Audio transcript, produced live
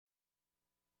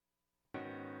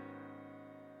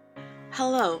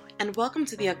Hello, and welcome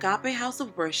to the Agape House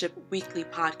of Worship weekly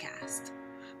podcast.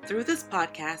 Through this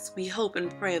podcast, we hope and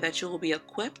pray that you will be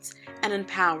equipped and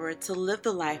empowered to live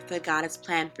the life that God has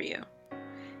planned for you.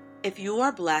 If you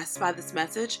are blessed by this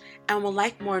message and would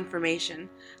like more information,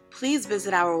 please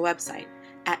visit our website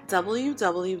at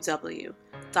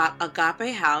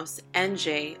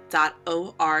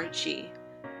www.agapehousenj.org.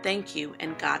 Thank you,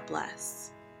 and God bless.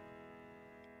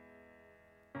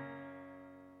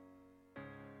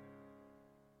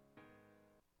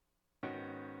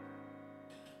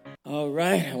 All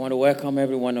right, I want to welcome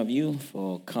every one of you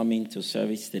for coming to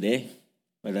service today.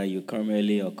 Whether you come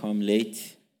early or come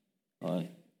late, or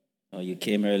you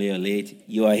came early or late,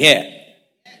 you are here.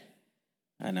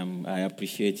 And I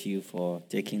appreciate you for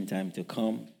taking time to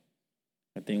come.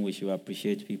 I think we should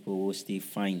appreciate people who still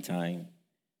find time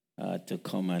to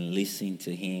come and listen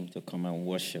to Him, to come and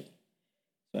worship.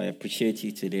 So I appreciate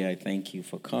you today. I thank you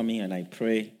for coming, and I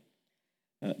pray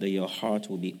that your heart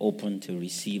will be open to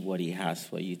receive what He has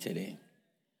for you today.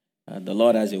 The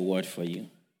Lord has a word for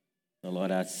you. The Lord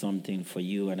has something for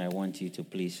you, and I want you to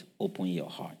please open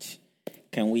your heart.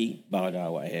 Can we bow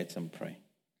down our heads and pray?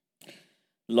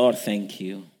 Lord, thank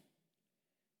you.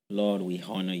 Lord, we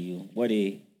honor you. What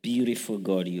a beautiful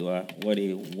God you are. What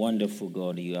a wonderful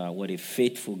God you are. What a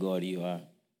faithful God you are.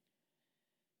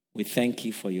 We thank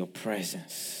you for your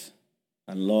presence.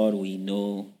 And Lord, we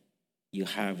know you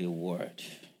have a word.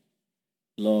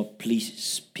 Lord, please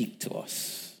speak to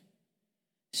us.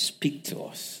 Speak to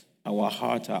us. Our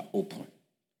hearts are open.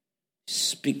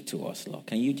 Speak to us, Lord.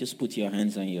 Can you just put your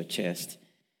hands on your chest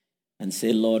and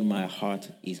say, Lord, my heart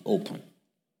is open.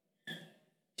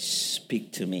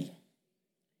 Speak to me.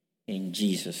 In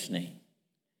Jesus' name.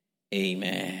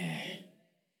 Amen.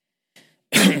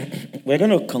 We're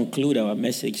going to conclude our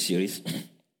message series,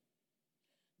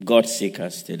 God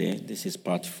Seekers, today. This is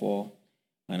part 4.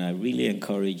 And I really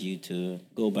encourage you to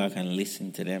go back and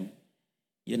listen to them.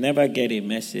 You never get a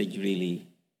message really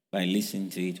by listening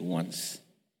to it once.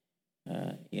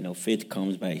 Faith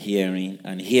comes by hearing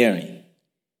and hearing.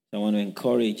 So I want to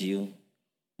encourage you.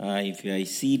 If you're a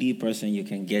CD person, you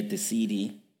can get the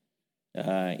CD.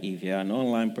 If you're an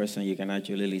online person, you can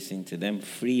actually listen to them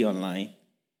free online.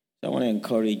 So I want to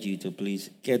encourage you to please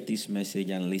get this message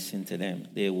and listen to them.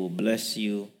 They will bless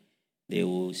you. They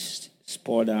will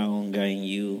spur that hunger in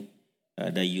you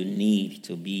that you need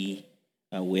to be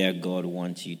where God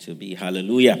wants you to be.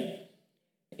 Hallelujah.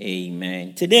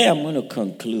 Amen. Today I'm going to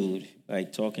conclude by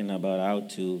talking about how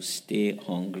to stay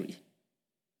hungry.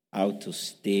 How to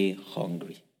stay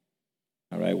hungry.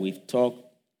 All right, we've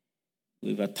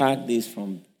attacked this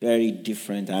from very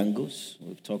different angles.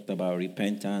 We've talked about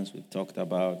repentance. We've talked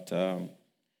about,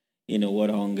 what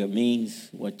hunger means,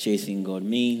 what chasing God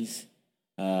means.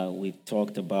 We've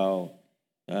talked about,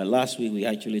 last week we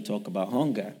actually talked about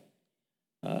hunger.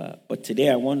 But today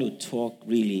I want to talk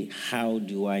really, how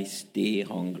do I stay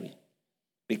hungry?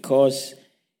 Because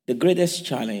the greatest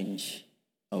challenge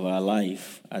of our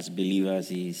life as believers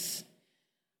is,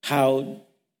 how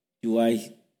do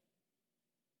I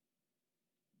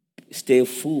stay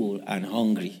full and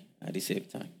hungry at the same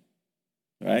time?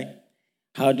 Right?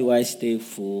 How do I stay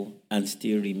full and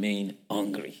still remain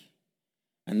hungry?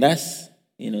 And that's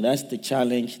the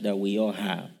challenge that we all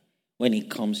have when it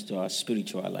comes to our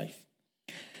spiritual life.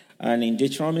 And in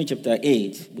Deuteronomy chapter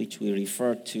 8, which we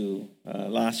referred to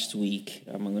last week,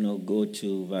 I'm going to go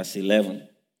to verse 11.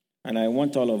 And I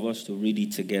want all of us to read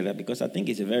it together because I think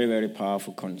it's a very, very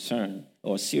powerful concern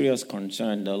or serious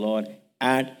concern the Lord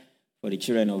had for the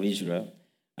children of Israel.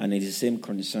 And it's the same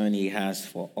concern He has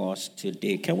for us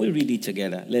today. Can we read it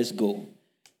together? Let's go.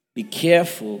 Be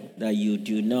careful that you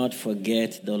do not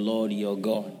forget the Lord your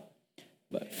God,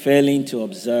 but failing to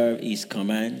observe His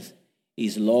commands,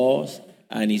 His laws,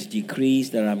 and His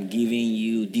decrees that I'm giving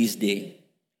you this day.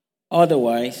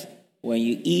 Otherwise, when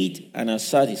you eat and are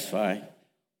satisfied,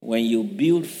 when you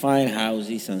build fine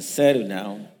houses and settle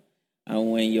down,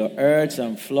 and when your herds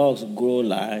and flocks grow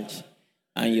large,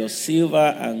 and your silver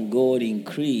and gold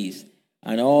increase,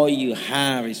 and all you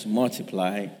have is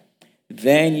multiplied,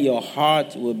 then your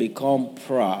heart will become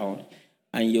proud,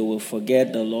 and you will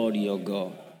forget the Lord your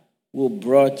God, who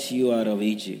brought you out of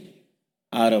Egypt,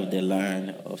 out of the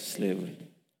land of slavery.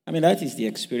 I mean, that is the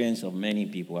experience of many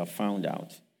people, I found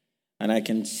out. And I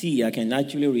can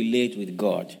actually relate with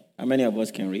God. How many of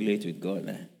us can relate with God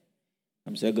now?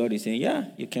 I'm saying God is saying, yeah,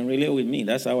 you can relate with me.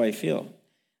 That's how I feel.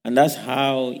 And that's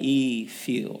how He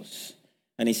feels.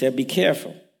 And He said, be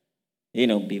careful.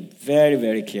 Be very,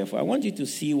 very careful. I want you to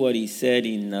see what He said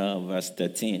in verse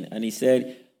 13. And He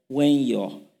said,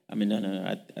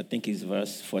 I think it's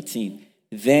verse 14.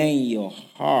 Then your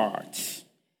heart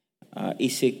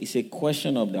It's a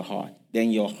question of the heart.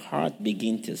 Then your heart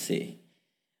begins to say.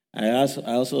 I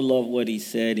also love what he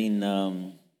said in,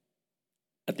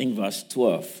 I think, verse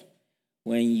 12.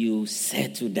 When you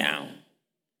settle down.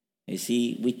 You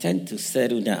see, we tend to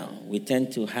settle down. We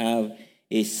tend to have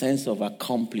a sense of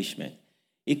accomplishment.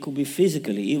 It could be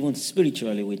physically, even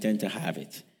spiritually, we tend to have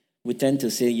it. We tend to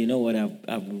say, you know what,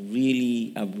 I've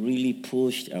really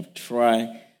pushed, I've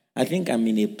tried. I think I'm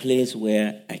in a place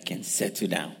where I can settle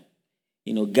down.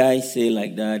 You know, guys say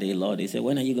like that a lot. They say,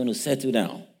 when are you going to settle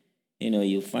down? You know,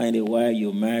 you find a while,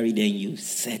 you're married, then you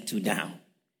settle down.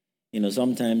 You know,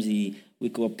 sometimes we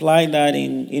could apply that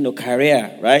in,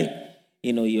 career, right?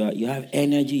 You know, you have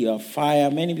energy, you have fire.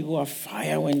 Many people have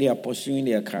fire when they are pursuing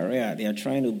their career. They are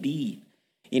trying to be.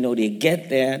 You know, they get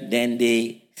there, then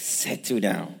they settle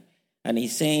down. And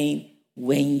he's saying,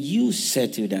 when you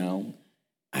settle down,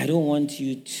 I don't want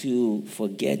you to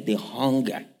forget the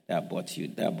hunger that brought you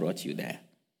there.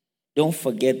 Don't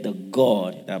forget the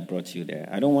God that brought you there.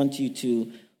 I don't want you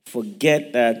to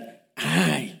forget that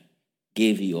I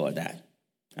gave you all that.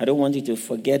 I don't want you to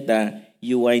forget that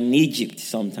you were in Egypt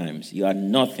sometimes. You are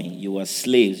nothing. You were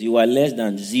slaves. You were less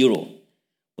than zero.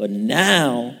 But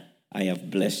now I have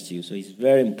blessed you. So it's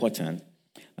very important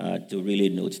to really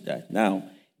note that. Now,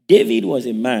 David was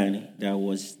a man that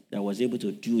was able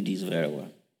to do this very well.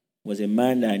 Was a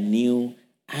man that knew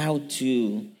how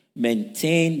to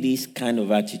maintain this kind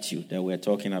of attitude that we're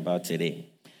talking about today.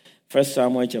 1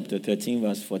 Samuel chapter 13,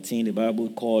 verse 14, the Bible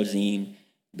calls him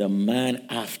the man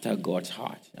after God's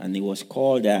heart. And he was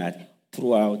called that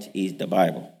throughout the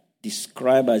Bible.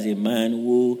 Described as a man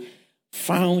who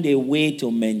found a way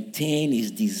to maintain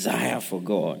his desire for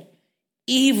God,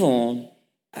 even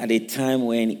at a time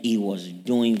when he was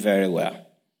doing very well.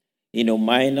 You know,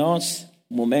 minus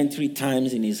momentary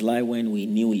times in his life when we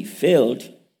knew he failed,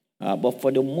 but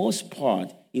for the most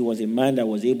part, he was a man that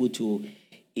was able to,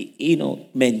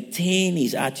 maintain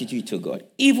his attitude to God.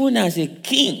 Even as a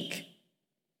king,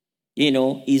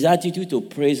 his attitude to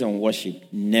praise and worship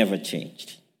never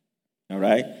changed. All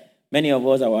right? Many of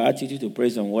us, our attitude to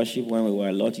praise and worship when we were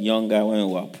a lot younger, when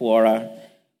we were poorer,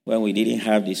 when we didn't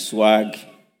have the swag.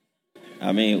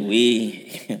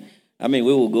 We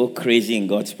will go crazy in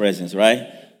God's presence, right?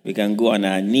 We can go on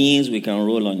our knees, we can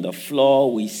roll on the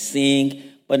floor, we sing.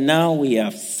 But now we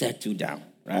have settled down,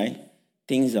 right?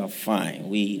 Things are fine.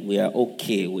 We are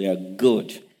okay. We are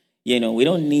good. We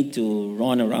don't need to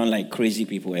run around like crazy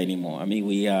people anymore.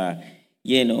 We are,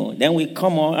 then we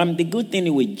come on. The good thing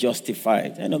is we justify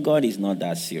it. God is not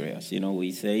that serious.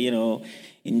 We say,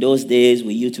 in those days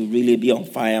we used to really be on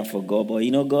fire for God. But,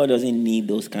 God doesn't need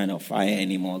those kind of fire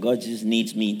anymore. God just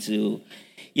needs me to,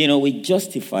 we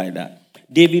justify that.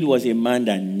 David was a man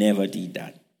that never did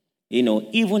that.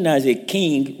 Even as a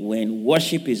king, when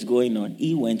worship is going on,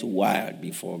 he went wild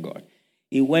before God.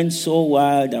 He went so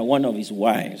wild that one of his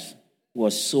wives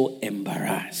was so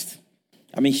embarrassed.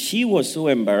 She was so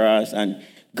embarrassed and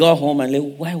got home and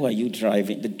like, why were you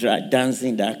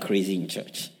dancing that crazy in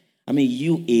church?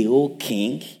 You a old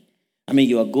king.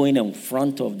 You are going in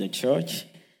front of the church.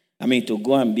 To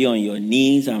go and be on your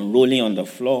knees and rolling on the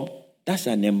floor. That's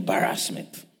an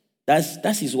embarrassment.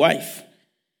 That's his wife.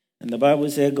 And the Bible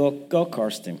said God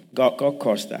cursed him. God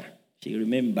cursed her. She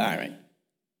remained barren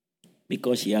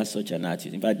because she has such an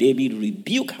attitude. In fact, David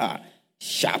rebuked her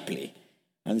sharply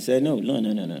and said,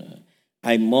 no.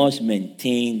 I must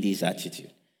maintain this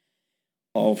attitude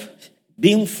of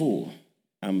being full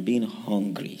and being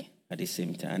hungry at the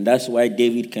same time. And that's why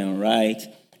David can write,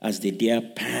 as the deer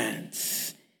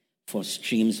pants for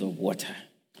streams of water,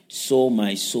 so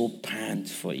my soul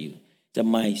pants for you. That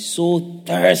my soul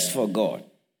thirsts for God,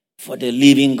 for the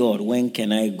living God. When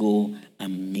can I go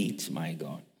and meet my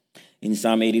God? In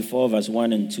Psalm 84, verse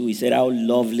 1 and 2, he said, how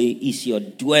lovely is your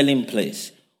dwelling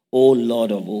place, O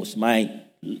Lord of hosts.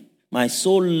 My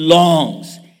soul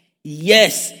longs,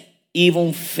 yes,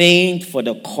 even faint for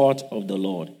the court of the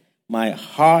Lord. My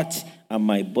heart and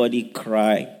my body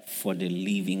cry for the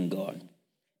living God.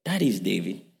 That is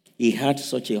David. He had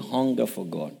such a hunger for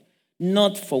God.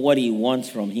 Not for what he wants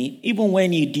from him, even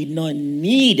when he did not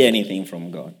need anything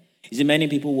from God. You see, many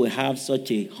people will have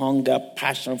such a hunger,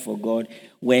 passion for God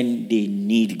when they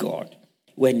need God,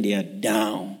 when they are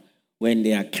down, when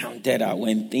they are counted out,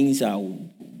 when things are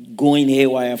going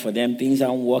haywire for them, things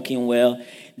aren't working well.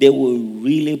 They will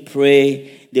really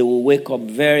pray. They will wake up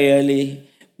very early.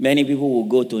 Many people will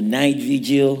go to night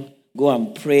vigil, go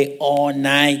and pray all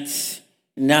night.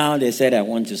 Now they said, I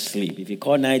want to sleep. If you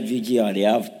call night vigil, they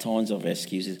have tons of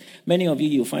excuses. Many of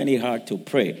you find it hard to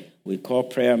pray. We call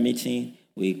prayer meeting.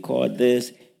 We call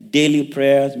this daily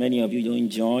prayers. Many of you don't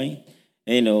join.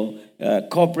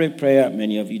 Corporate prayer,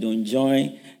 many of you don't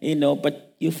join,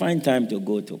 but you find time to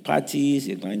go to parties,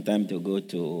 you find time to go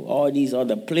to all these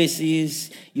other places.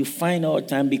 You find all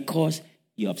time because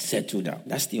you have settled down.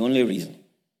 That's the only reason.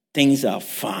 Things are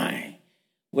fine.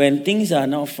 When things are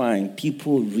not fine,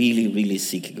 people really, really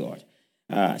seek God.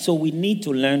 So we need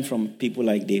to learn from people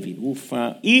like David, who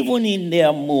found, even in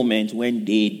their moments when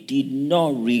they did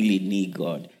not really need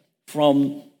God,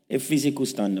 from a physical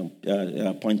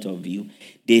point of view,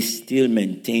 they still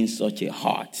maintain such a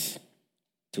heart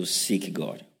to seek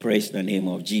God. Praise the name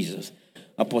of Jesus.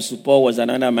 Apostle Paul was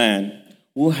another man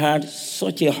who had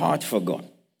such a heart for God,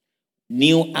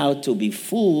 knew how to be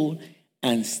full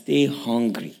and stay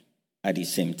hungry at the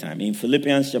same time. In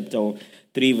Philippians chapter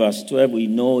 3 verse 12, we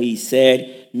know he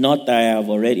said, not that I have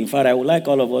already. In fact, I would like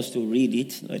all of us to read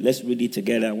it. Let's read it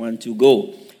together. I want to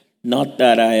go. Not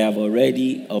that I have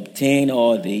already obtained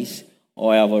all this,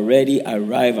 or I have already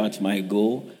arrived at my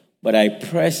goal, but I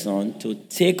press on to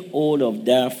take hold of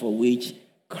that for which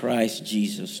Christ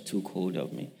Jesus took hold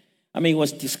of me. I mean, he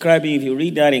was describing, if you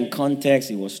read that in context,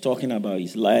 he was talking about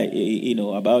his life,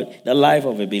 about the life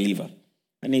of a believer.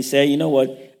 And he said, you know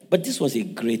what? But this was a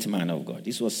great man of God.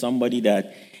 This was somebody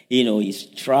that, he's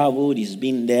traveled, he's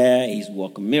been there, he's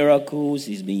worked miracles,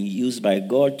 he's been used by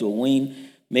God to win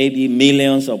maybe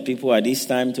millions of people at this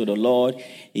time to the Lord.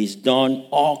 He's done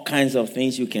all kinds of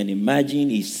things you can imagine.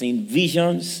 He's seen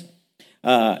visions,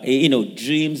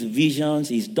 dreams, visions.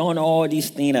 He's done all these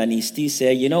things, and he still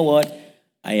said, you know what?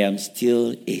 I am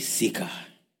still a seeker.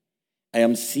 I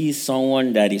am still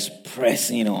someone that is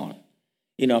pressing on.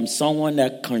 I'm someone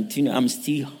that continues. I'm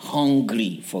still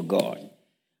hungry for God.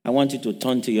 I want you to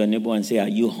turn to your neighbor and say, are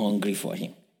you hungry for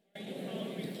him?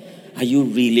 Are you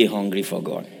really hungry for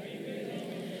God?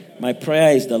 My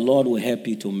prayer is the Lord will help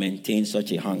you to maintain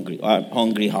such a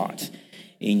hungry heart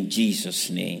in Jesus'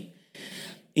 name.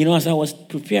 As I was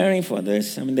preparing for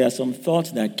this, there are some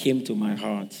thoughts that came to my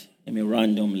heart,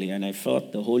 randomly, and I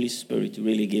felt the Holy Spirit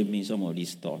really gave me some of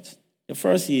these thoughts. The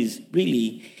first is,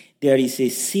 really, there is a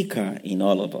seeker in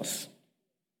all of us.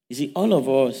 You see, all of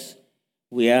us,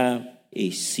 we have a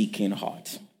seeking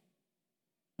heart.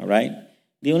 All right?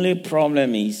 The only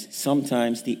problem is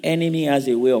sometimes the enemy has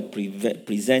a way of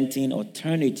presenting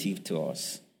alternative to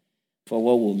us for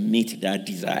what will meet that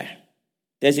desire.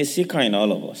 There's a seeker in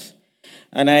all of us.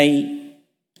 And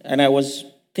I was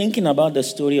thinking about the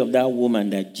story of that woman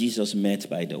that Jesus met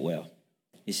by the well.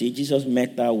 You see, Jesus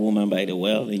met that woman by the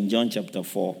well in John chapter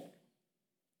 4.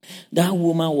 That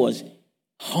woman was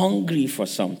hungry for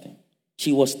something.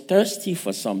 She was thirsty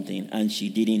for something, and she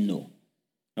didn't know.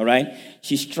 All right?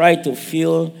 She's tried to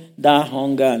fill that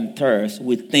hunger and thirst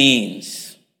with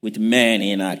things, with men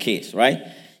in her case, right?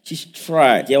 She's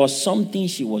tried. There was something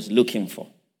she was looking for.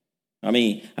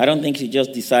 I don't think she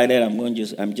just decided,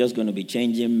 I'm just going to be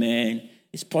changing men.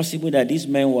 It's possible that these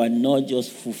men were not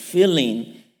just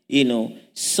fulfilling,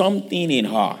 something in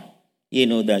her,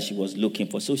 that she was looking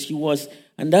for. So she was,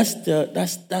 and that's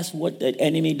what the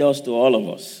enemy does to all of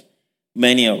us,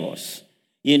 many of us.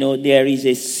 There is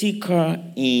a seeker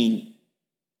in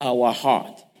our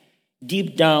heart.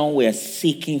 Deep down, we're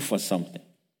seeking for something.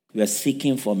 We're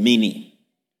seeking for meaning.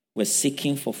 We're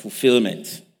seeking for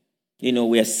fulfillment.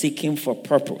 We're seeking for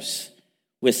purpose.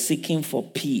 We're seeking for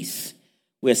peace.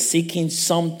 We're seeking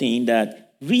something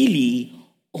that really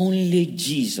only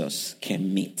Jesus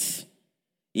can meet.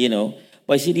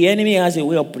 But see, the enemy has a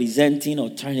way of presenting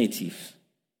alternatives.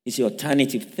 It's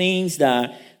alternative things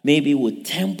that maybe would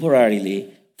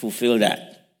temporarily fulfill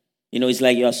that. It's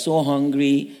like you are so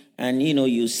hungry and,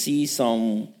 you see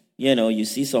some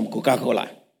Coca-Cola.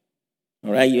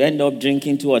 All right? You end up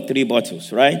drinking 2 or 3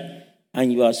 bottles, right?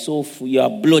 And you are so full, you are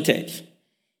bloated.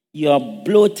 You are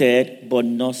bloated but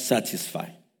not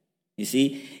satisfied. You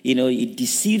see, it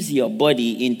deceives your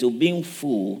body into being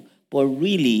full, but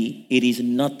really it is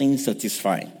nothing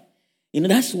satisfying.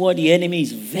 That's what the enemy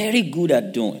is very good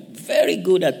at doing, very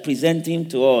good at presenting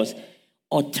to us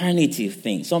alternative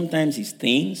things. Sometimes it's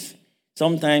things,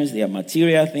 sometimes they are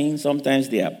material things, sometimes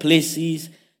they are places,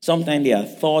 sometimes they are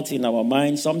thoughts in our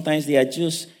mind, sometimes they are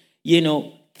just,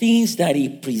 things that he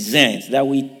presents that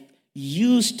we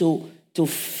use to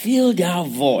fill that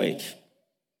void,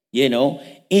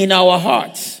 in our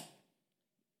hearts.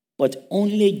 But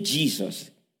only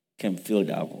Jesus can fill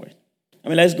that void.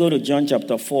 Let's go to John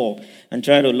chapter 4 and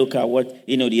try to look at what,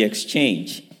 the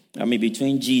exchange,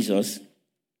 between Jesus,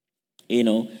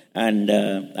 and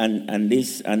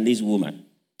this woman.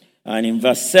 And in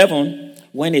verse 7,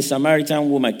 when a Samaritan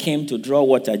woman came to draw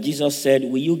water, Jesus said,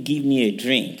 will you give me a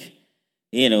drink?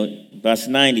 Verse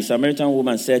 9, the Samaritan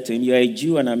woman said to him, you are a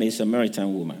Jew and I'm a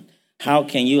Samaritan woman. how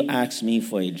can you ask me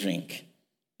for a drink?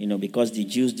 Because the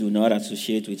Jews do not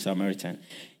associate with Samaritan.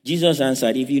 Jesus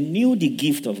answered, if you knew the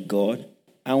gift of God,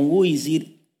 and who is it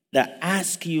that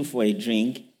asks you for a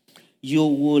drink, you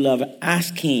will have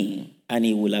asked him, and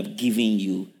he will have given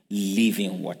you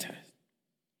living water.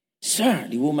 Sir,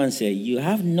 the woman said, you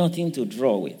have nothing to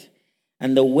draw with,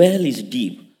 and the well is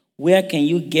deep. Where can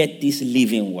you get this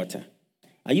living water?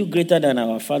 Are you greater than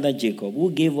our father Jacob,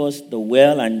 who gave us the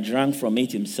well and drank from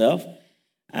it himself,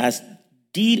 as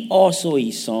did also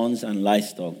his sons and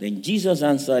livestock? Then Jesus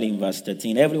answered in verse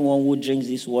 13, everyone who drinks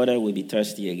this water will be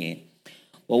thirsty again.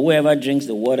 But whoever drinks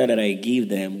the water that I give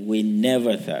them will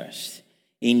never thirst.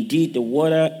 Indeed, the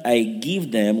water I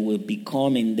give them will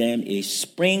become in them a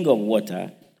spring of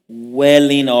water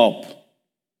welling up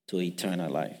to eternal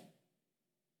life.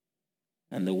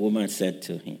 And the woman said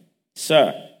to him,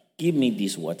 Sir, give me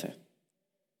this water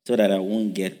so that I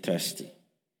won't get thirsty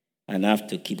and have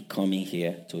to keep coming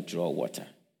here to draw water.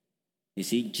 You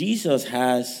see, Jesus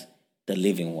has the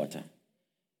living water.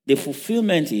 The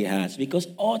fulfillment he has, because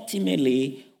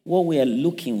ultimately what we are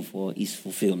looking for is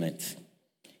fulfillment.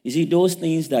 You see, those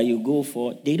things that you go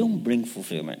for, they don't bring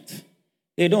fulfillment.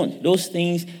 They don't. Those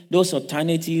things, those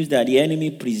alternatives that the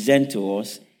enemy present to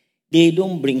us, they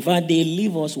don't bring. In fact, they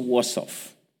leave us worse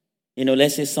off.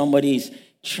 Let's say somebody is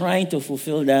trying to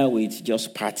fulfill that with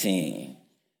just partying,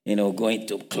 going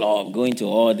to club, going to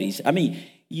all these.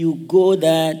 You go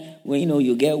there, when,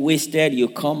 you get wasted, you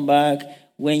come back.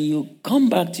 When you come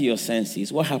back to your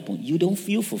senses, what happens? You don't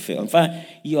feel fulfilled. In fact,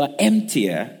 you are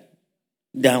emptier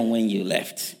than when you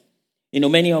left.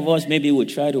 Many of us maybe will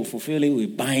try to fulfill it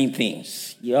with buying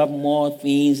things. You have more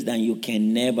things than you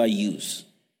can never use.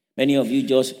 Many of you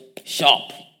just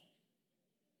shop.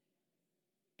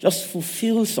 Just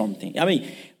fulfill something.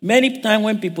 Many times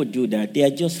when people do that, they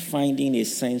are just finding a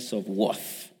sense of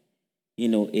worth,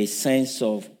 a sense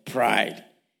of pride,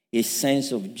 a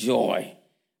sense of joy.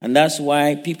 And that's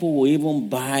why people will even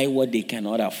buy what they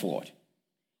cannot afford,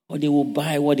 or they will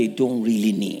buy what they don't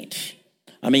really need.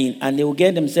 And they will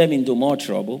get themselves into more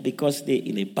trouble because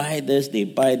they buy this,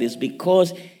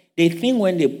 because they think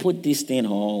when they put this thing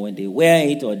on, when they wear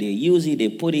it or they use it, they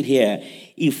put it here,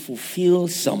 it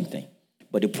fulfills something.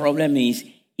 But the problem is,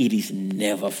 it is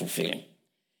never fulfilling.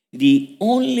 The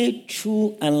only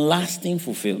true and lasting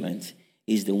fulfillment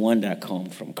is the one that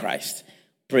comes from Christ.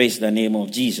 Praise the name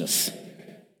of Jesus.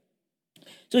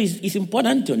 So it's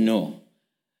important to know,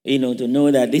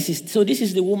 that this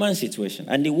is the woman's situation.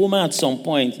 And the woman at some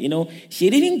point, she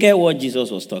didn't get what Jesus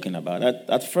was talking about.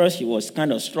 At first, she was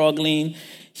kind of struggling.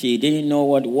 She didn't know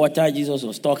what water Jesus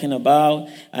was talking about.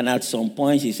 And at some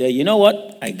point, she said, you know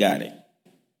what? I got it.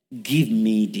 Give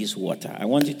me this water. I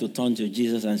want you to turn to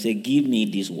Jesus and say, give me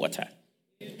this water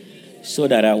so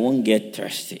that I won't get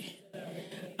thirsty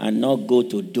and not go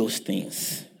to those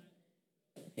things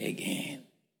again.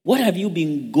 What have you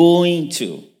been going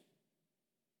to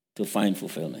find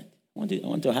fulfillment? I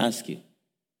want to ask you.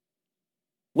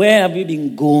 Where have you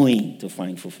been going to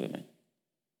find fulfillment?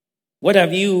 What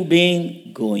have you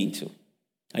been going to?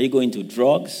 Are you going to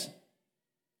drugs?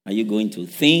 Are you going to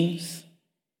things?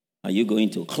 Are you going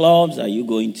to clubs? Are you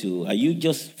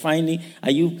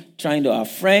trying to have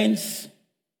friends?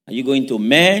 Are you going to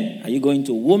men? Are you going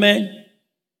to women?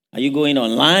 Are you going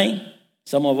online?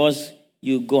 Some of us,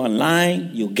 you go online,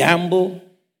 you gamble.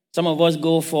 Some of us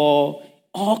go for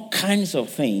all kinds of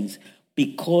things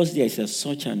because there's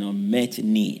such an unmet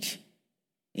need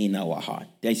in our heart.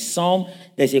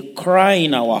 There's a cry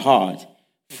in our heart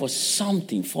for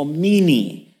something, for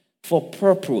meaning, for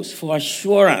purpose, for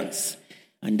assurance.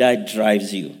 And that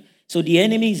drives you. So the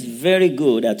enemy is very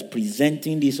good at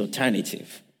presenting this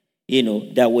alternative,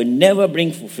 that will never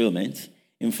bring fulfillment.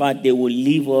 In fact, they will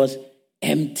leave us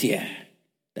emptier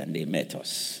than they met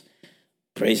us.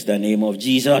 Praise the name of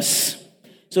Jesus.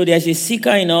 So there's a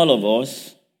seeker in all of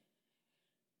us,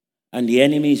 and the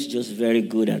enemy is just very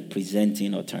good at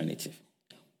presenting alternative.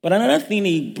 But another thing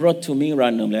he brought to me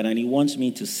randomly, and he wants me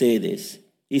to say this,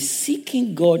 is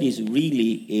seeking God is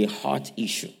really a heart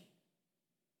issue.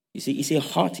 You see, it's a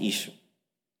heart issue.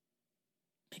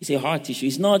 It's a heart issue.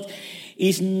 It's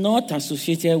not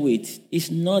associated with, it's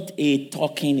not a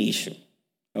talking issue.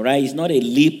 All right? It's not a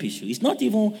lip issue. It's not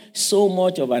even so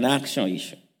much of an action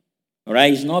issue. All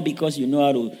right? It's not because you know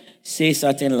how to say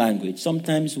certain language.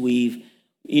 Sometimes we've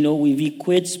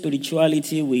equated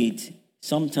spirituality with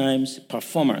sometimes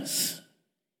performance.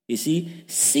 You see,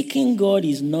 seeking God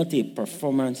is not a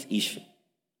performance issue.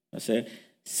 I say,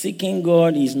 seeking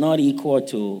God is not equal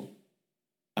to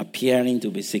appearing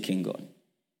to be seeking God.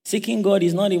 Seeking God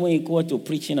is not even equal to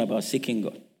preaching about seeking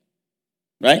God.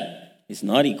 Right? It's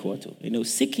not equal to.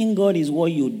 Seeking God is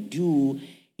what you do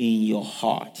in your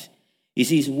heart.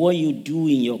 It is what you do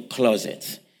in your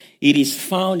closet. It is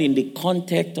found in the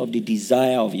context of the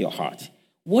desire of your heart.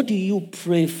 What do you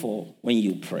pray for when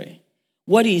you pray?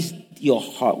 What is your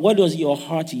heart? What does your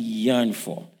heart yearn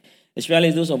for?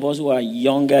 Especially those of us who are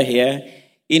younger here,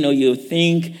 you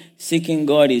think seeking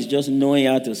God is just knowing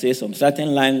how to say some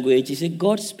certain language. You say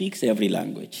God speaks every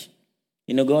language.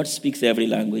 God speaks every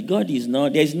language.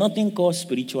 There's nothing called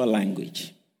spiritual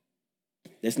language.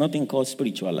 There's nothing called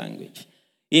spiritual language.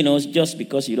 Just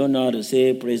because you don't know how to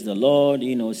say, praise the Lord,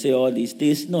 say all these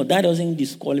things. No, that doesn't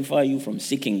disqualify you from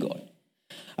seeking God.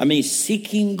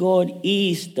 Seeking God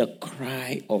is the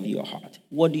cry of your heart.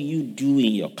 What do you do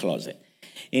in your closet?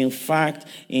 In fact,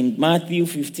 in Matthew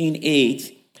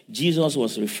 15:8, Jesus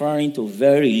was referring to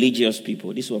very religious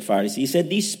people. These were Pharisees. He said,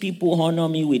 these people honor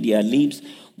me with their lips,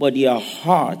 but their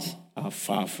hearts are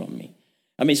far from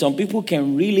me. Some people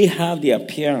can really have the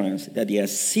appearance that they are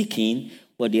seeking,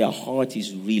 but their heart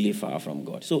is really far from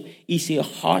God. So it's a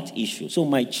heart issue. So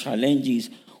my challenge is,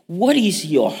 what is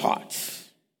your heart?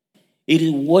 It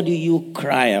is, what do you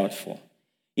cry out for?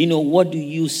 What do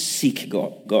you seek,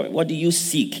 God? What do you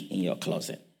seek in your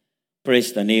closet?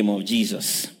 Praise the name of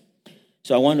Jesus.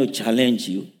 So I want to challenge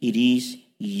you. It is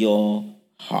your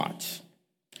heart.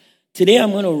 Today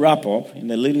I'm going to wrap up in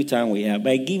the little time we have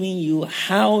by giving you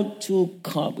how to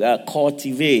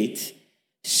cultivate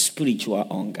spiritual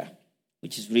hunger,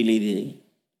 which is really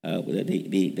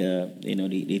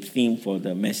the theme for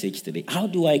the message today. How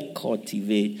do I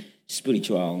cultivate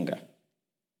spiritual hunger?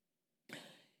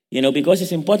 Because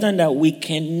it's important that we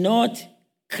cannot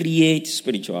create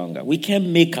spiritual hunger. We can't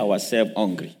make ourselves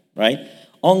hungry, right?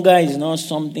 Hunger is not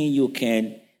something you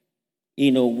can,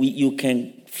 you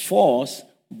can force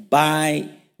by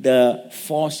the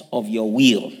force of your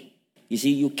will. You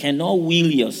see, you cannot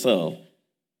will yourself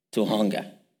to hunger.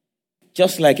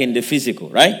 Just like in the physical,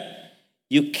 right?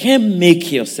 You can't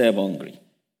make yourself hungry.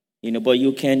 But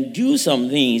you can do some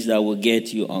things that will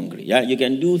get you hungry. Yeah? You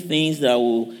can do things that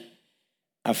will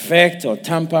affect or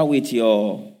tamper with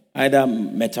your either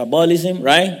metabolism,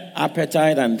 right?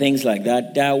 Appetite and things like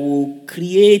that will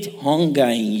create hunger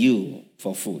in you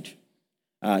for food.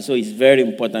 So it's very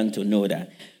important to know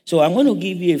that. So I'm going to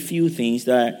give you a few things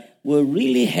that will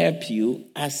really help you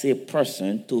as a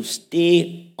person to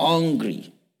stay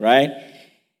hungry, right?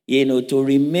 To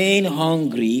remain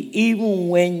hungry even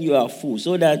when you are full,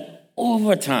 so that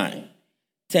over time,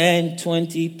 10,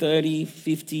 20, 30,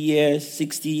 50 years,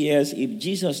 60 years, if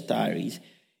Jesus tarries,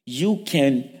 you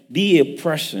can be a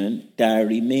person that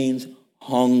remains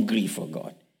hungry for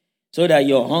God. So that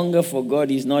your hunger for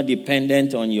God is not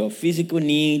dependent on your physical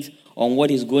needs, on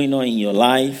what is going on in your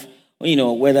life.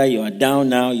 Whether you are down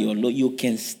now, you're low, you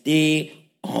can stay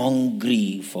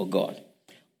hungry for God.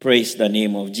 Praise the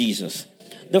name of Jesus.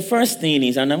 The first thing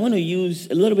is, and I'm going to use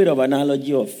a little bit of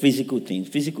analogy of physical things,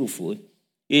 physical food,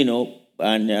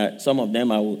 and some of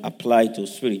them I will apply to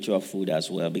spiritual food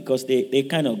as well, because they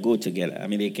kind of go together.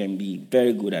 They can be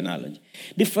very good analogy.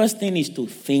 The first thing is to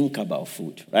think about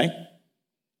food, right?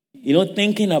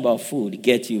 Thinking about food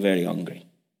gets you very hungry.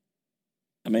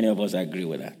 How many of us agree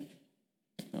with that?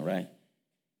 All right.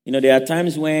 There are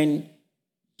times when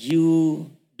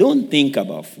you don't think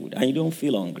about food and you don't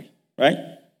feel hungry, right?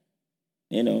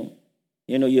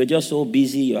 You're just so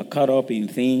busy, you're caught up in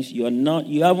things, you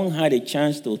haven't had a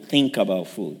chance to think about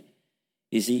food.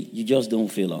 You see, you just don't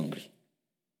feel hungry.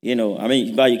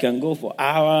 But you can go for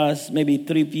hours, maybe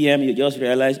 3 p.m., you just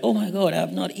realize, oh my God, I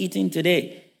have not eaten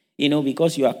today.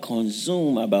 Because you are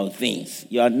consumed about things.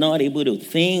 You are not able to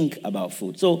think about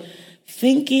food. So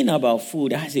thinking about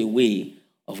food has a way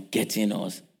of getting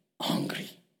us hungry.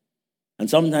 And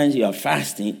sometimes you are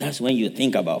fasting, that's when you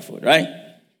think about food, right?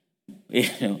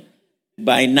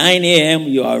 By 9 a.m.,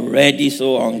 you are already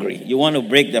so hungry. You want to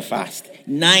break the fast.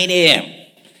 9 a.m.,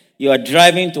 you are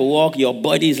driving to work, your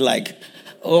body is like,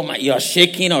 oh my, you are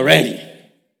shaking already.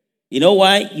 You know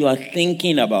why? You are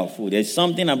thinking about food. There's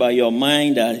something about your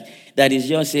mind that is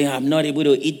just saying, I'm not able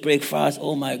to eat breakfast.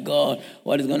 Oh my God,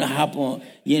 what is going to happen?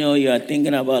 You are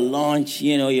thinking about lunch.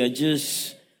 You're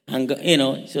just,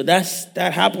 so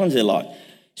that happens a lot.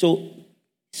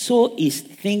 So is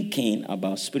thinking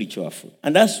about spiritual food.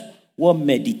 And that's what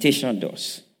meditation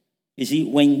does. You see,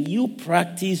 when you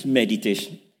practice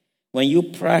meditation, when you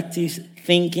practice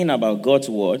thinking about God's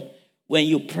word, when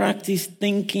you practice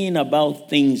thinking about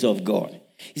things of God.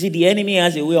 You see, the enemy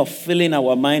has a way of filling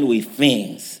our mind with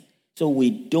things, so we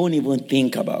don't even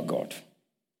think about God.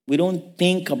 We don't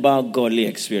think about godly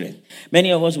experience.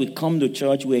 Many of us, we come to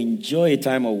church, we enjoy a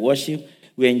time of worship,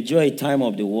 we enjoy a time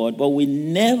of the word, but we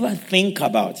never think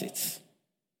about it.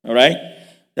 All right?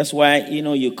 That's why,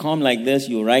 you come like this,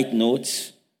 you write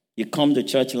notes. You come to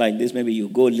church like this, maybe you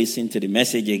go listen to the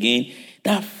message again.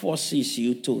 That forces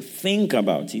you to think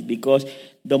about it, because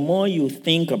the more you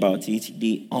think about it,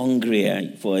 the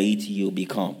hungrier for it you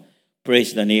become.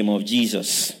 Praise the name of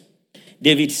Jesus.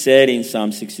 David said in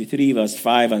Psalm 63, verse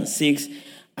 5 and 6,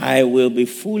 I will be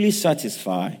fully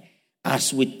satisfied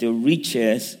as with the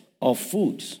riches of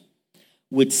food.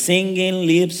 With singing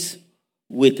lips,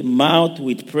 with mouth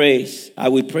with praise. I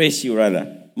will praise you,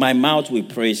 rather. My mouth will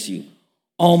praise you.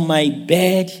 On my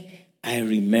bed, I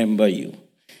remember you.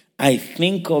 I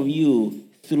think of you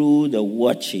through the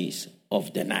watches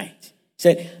of the night.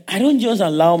 Said, I don't just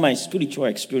allow my spiritual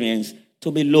experience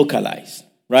to be localized,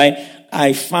 right?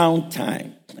 I find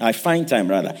time,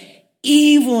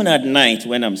 even at night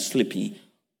when I'm sleeping,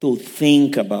 to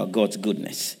think about God's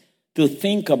goodness, to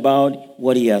think about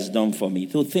what he has done for me,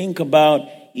 to think about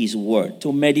his word,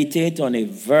 to meditate on a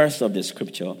verse of the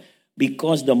scripture,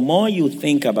 because the more you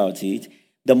think about it,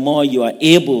 the more you are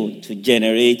able to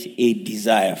generate a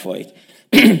desire for it.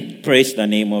 Praise the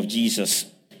name of Jesus.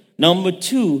 Number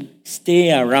 2,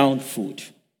 stay around food.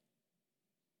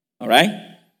 All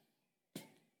right?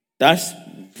 That's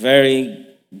a very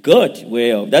good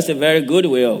way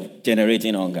of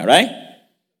generating hunger, right?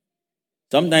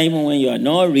 Sometimes even when you are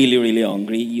not really, really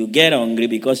hungry, you get hungry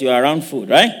because you are around food,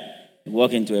 right? You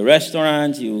walk into a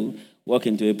restaurant, you walk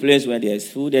into a place where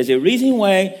there's food. There's a reason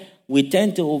why we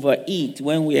tend to overeat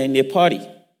when we are in a party,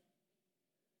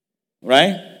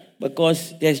 right?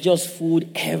 Because there's just food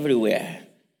everywhere,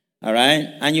 all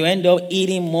right? And you end up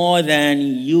eating more than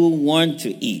you want to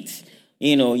eat.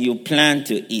 You plan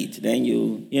to eat. Then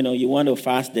you want to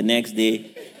fast the next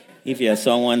day if you're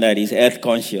someone that is health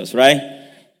conscious, right?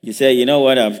 You say, you know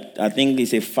what, I think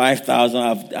it's a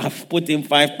 5,000. I've put in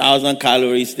 5,000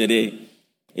 calories today.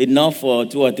 Enough for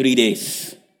 2 or 3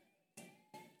 days.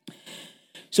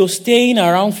 So staying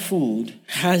around food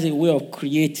has a way of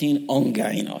creating hunger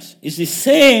in us. It's the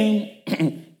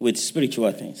same with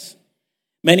spiritual things.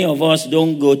 Many of us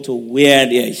don't go to where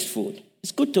there is food.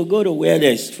 It's good to go to where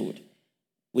there is food.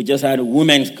 We just had a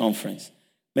women's conference.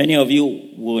 Many of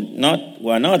you were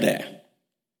not there.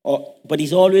 But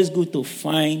it's always good to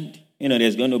find,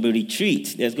 there's going to be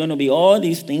retreat. There's going to be all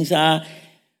these things are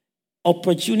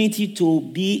opportunity to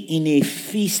be in a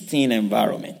feasting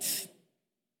environment.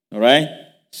 All right?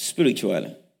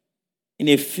 Spiritually. In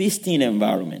a feasting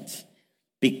environment.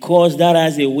 Because that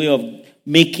has a way of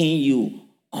making you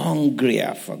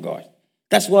hungrier for God.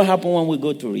 That's what happens when we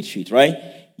go to retreat, right?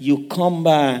 You come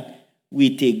back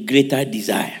with a greater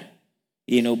desire.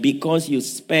 Because you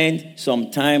spend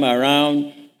some time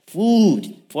around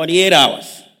food, 48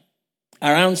 hours,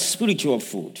 around spiritual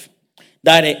food.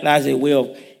 That's a way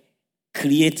of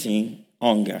creating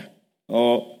hunger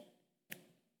or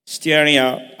stirring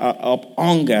up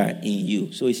hunger in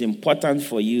you. So it's important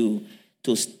for you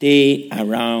to stay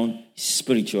around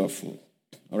spiritual food.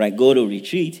 All right, go to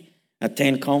retreat,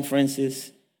 attend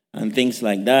conferences and things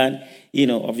like that.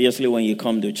 Obviously when you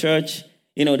come to church,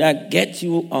 that gets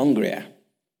you hungrier.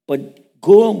 But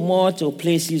go more to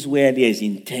places where there's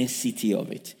intensity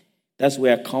of it. That's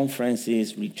where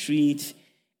conferences, retreats,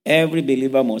 every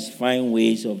believer must find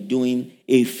ways of doing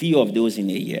a few of those in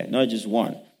a year, not just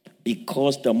one.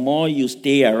 Because the more you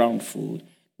stay around food,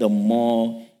 the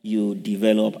more you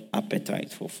develop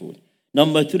appetite for food.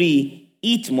 Number 3,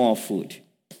 eat more food.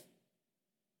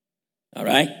 All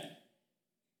right?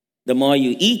 The more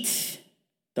you eat,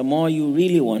 the more you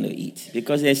really want to eat.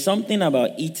 Because there's something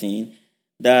about eating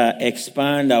that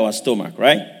expand our stomach,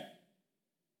 right?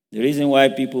 The reason why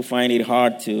people find it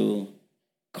hard to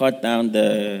cut down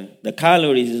the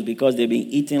calories is because they've been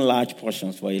eating large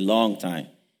portions for a long time.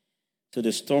 So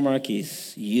the stomach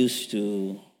is used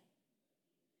to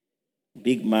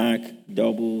Big Mac,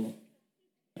 double,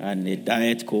 and a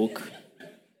Diet Coke.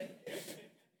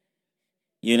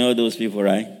 You know those people,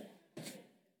 right?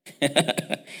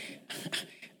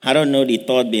 I don't know the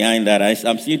thought behind that.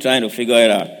 I'm still trying to figure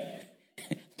it out.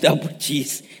 Double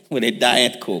cheese with a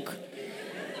Diet Coke.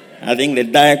 I think the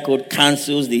Diet Coke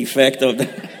cancels the effect of the...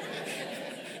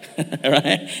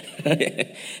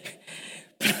 right?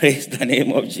 Praise the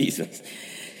name of Jesus.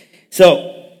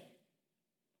 So,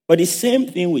 but the same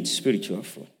thing with spiritual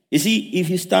food. You see, if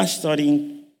you start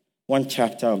studying one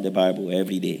chapter of the Bible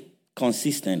every day,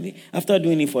 consistently, after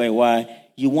doing it for a while,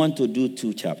 you want to do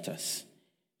 2 chapters.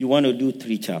 You want to do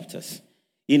 3 chapters.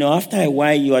 After a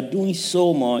while, you are doing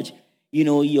so much,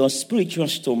 your spiritual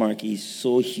stomach is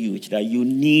so huge that you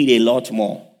need a lot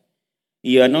more.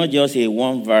 You are not just a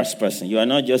one-verse person. You are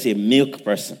not just a milk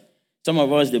person. Some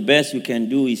of us, the best you can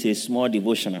do is a small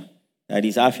devotional that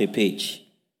is half a page.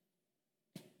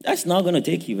 That's not going to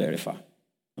take you very far.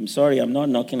 I'm sorry, I'm not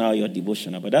knocking out your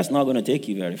devotional, but that's not going to take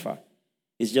you very far.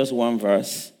 It's just one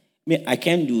verse. I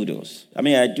can't do those.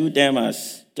 I do them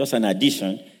as just an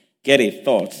addition, get a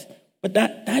thought. But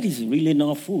that is really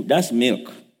not food. That's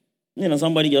milk.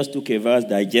 Somebody just took a verse,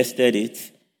 digested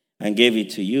it, and gave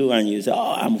it to you, and you say,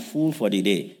 oh, I'm full for the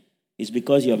day. It's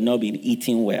because you have not been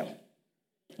eating well.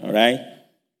 All right?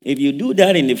 If you do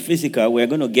that in the physical, we're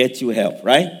going to get you help,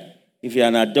 right? If you're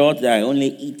an adult that only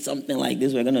eat something like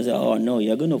this, we're going to say, oh, no,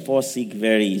 you're going to fall sick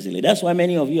very easily. That's why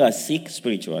many of you are sick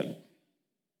spiritually.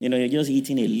 You're just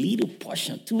eating a little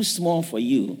portion, too small for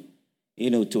you,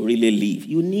 to really live.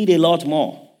 You need a lot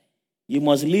more. You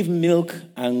must leave milk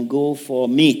and go for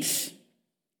meat.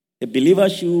 A believer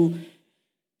should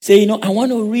say, I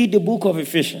want to read the book of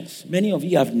Ephesians. Many of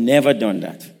you have never done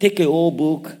that. Take a whole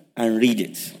book and read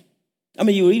it.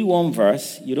 You read one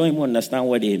verse, you don't even understand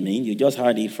what they mean. You just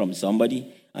heard it from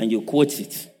somebody and you quote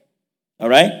it. All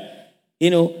right?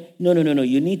 No.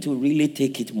 You need to really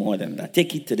take it more than that.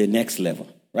 Take it to the next level,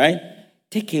 right?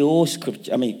 Take a whole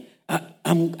scripture.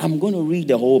 I'm going to read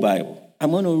the whole Bible. I'm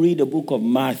going to read the book of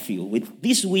Matthew.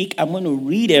 This week, I'm going to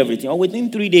read everything, or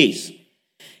within 3 days.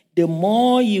 The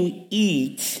more you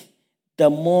eat, the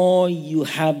more you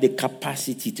have the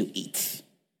capacity to eat.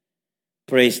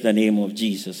 Praise the name of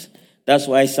Jesus. That's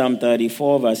why Psalm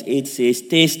 34 verse 8 says,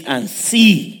 taste and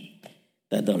see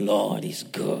that the Lord is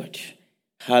good.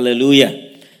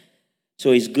 Hallelujah.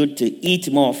 So it's good to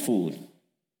eat more food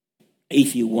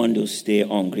if you want to stay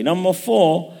hungry. Number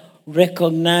 4,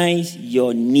 recognize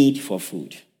your need for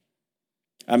food.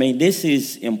 This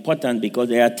is important because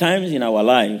there are times in our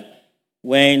life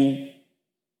when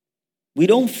we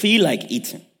don't feel like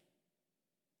eating.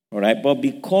 All right? But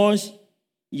because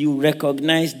you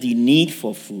recognize the need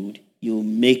for food, you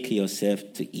make yourself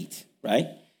to eat, right?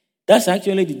 That's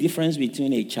actually the difference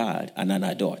between a child and an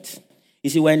adult. You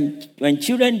see, when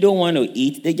children don't want to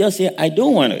eat, they just say, I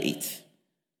don't want to eat,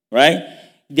 right?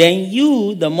 Then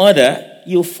you, the mother,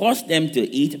 you force them to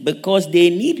eat because they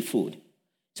need food.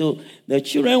 So the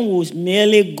children will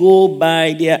merely go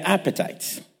by their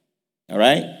appetites, all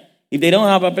right? If they don't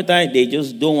have appetite, they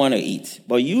just don't want to eat.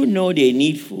 But they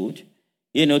need food.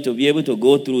 To be able to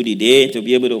go through the day, to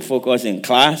be able to focus in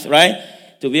class, right?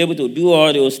 To be able to do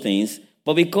all those things.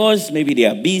 But because maybe they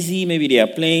are busy, maybe they are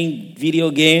playing video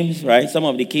games, right? Some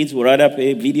of the kids would rather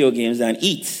play video games than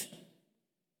eat.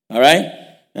 All right?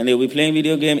 And they'll be playing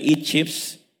video games, eat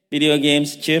chips, video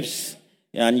games, chips.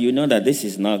 And you know that this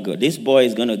is not good. This boy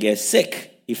is going to get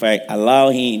sick if I allow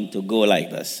him to go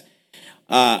like this.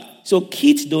 So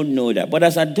kids don't know that. But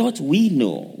as adults, we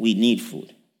know we need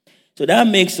food. So that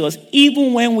makes us,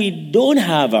 even when we don't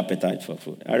have appetite for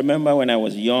food. I remember when I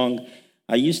was young,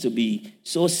 I used to be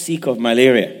so sick of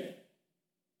malaria.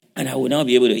 And I would not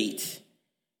be able to eat.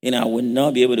 I would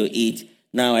not be able to eat.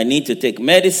 Now I need to take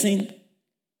medicine.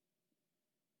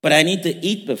 But I need to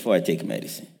eat before I take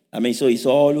medicine. So it's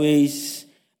always,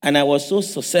 and I was so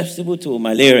susceptible to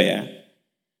malaria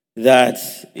that,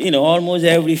 almost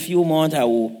every few months I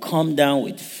will come down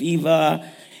with fever,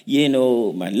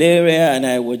 malaria, and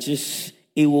I would just,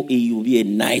 it will be a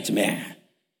nightmare.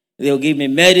 They'll give me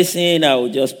medicine, I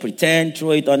will just pretend,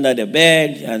 throw it under the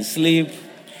bed and sleep.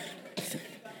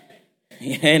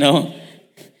 And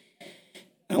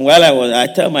while I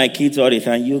tell my kids all the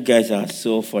time, you guys are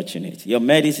so fortunate. Your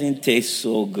medicine tastes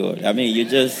so good. You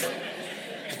just,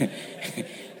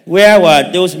 where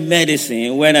were those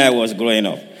medicine when I was growing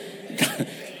up?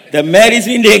 The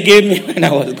medicine they gave me when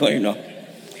I was growing up.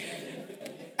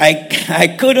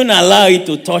 I couldn't allow it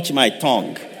to touch my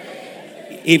tongue.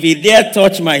 If it dare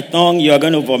touch my tongue, you are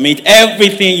going to vomit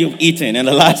everything you've eaten in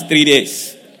the last 3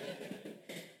 days.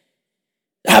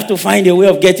 I have to find a way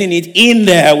of getting it in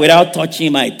there without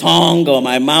touching my tongue or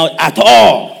my mouth at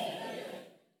all.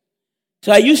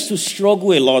 So I used to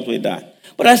struggle a lot with that.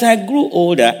 But as I grew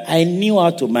older, I knew how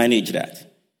to manage that.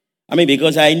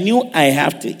 Because I knew I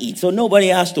have to eat. So nobody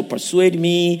has to persuade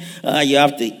me, you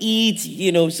have to eat,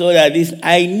 so that this.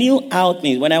 I knew how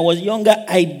things. When I was younger,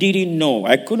 I didn't know.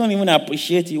 I couldn't even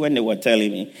appreciate it when they were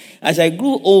telling me. As I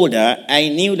grew older, I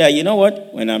knew that,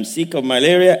 when I'm sick of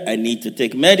malaria, I need to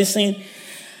take medicine.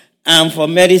 And for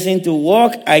medicine to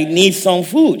work, I need some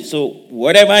food. So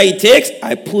whatever it takes,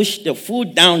 I push the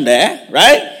food down there,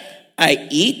 right? I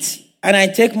eat, and I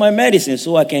take my medicine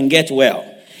so I can get well.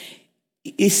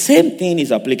 The same thing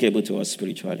is applicable to us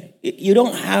spiritually. You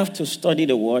don't have to study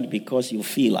the word because you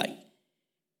feel like.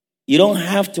 You don't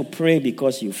have to pray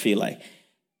because you feel like.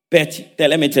 But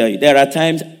let me tell you, there are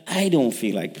times I don't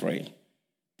feel like praying.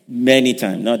 Many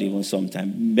times, not even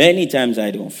sometimes. Many times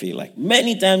I don't feel like.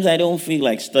 Many times I don't feel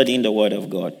like studying the Word of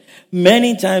God.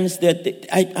 Many times that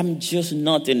I'm just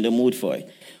not in the mood for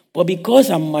it. But because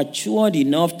I'm matured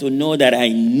enough to know that I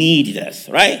need this,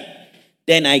 right?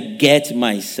 Then I get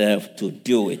myself to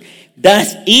do it.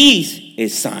 That is a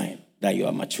sign that you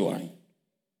are maturing.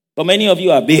 But many of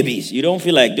you are babies. You don't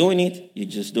feel like doing it. You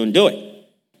just don't do it.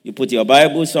 You put your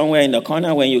Bible somewhere in the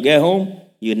corner when you get home.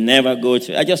 You never go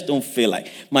to. I just don't feel like.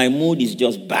 My mood is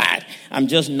just bad. I'm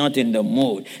just not in the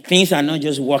mood. Things are not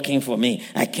just working for me.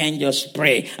 I can't just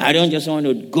pray. I don't just want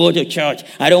to go to church.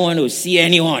 I don't want to see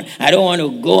anyone. I don't want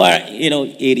to go.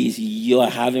 It is you're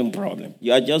having a problem.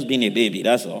 You are just being a baby.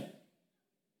 That's all.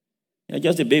 You're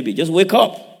just a baby. Just wake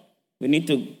up. We need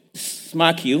to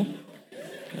smack you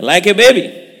like a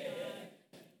baby.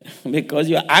 Because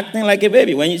you're acting like a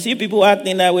baby. When you see people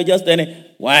acting that way, just tell them,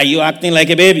 why are you acting like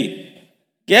a baby?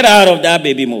 Get out of that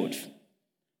baby mode.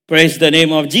 Praise the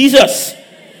name of Jesus.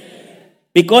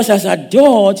 Because as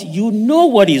adults, you know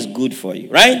what is good for you,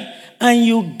 right? And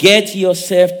you get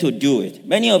yourself to do it.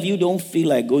 Many of you don't feel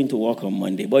like going to work on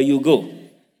Monday, but you go.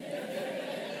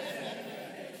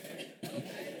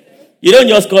 You don't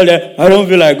just call them, I don't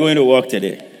feel like going to work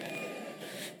today.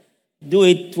 Do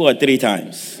it 2 or 3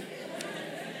 times.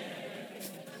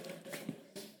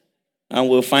 And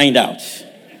we'll find out.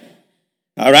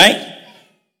 All right?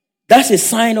 That's a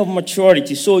sign of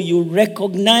maturity. So you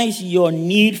recognize your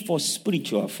need for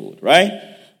spiritual food, right?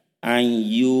 And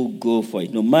you go for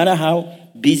it. No matter how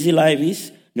busy life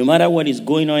is, no matter what is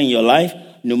going on in your life,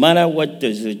 no matter what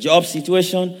is the job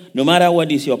situation, no matter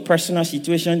what is your personal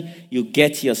situation, you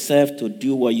get yourself to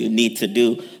do what you need to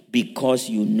do because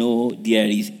you know there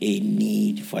is a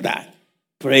need for that.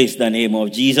 Praise the name of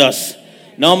Jesus.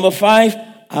 Number 5,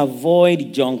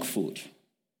 avoid junk food.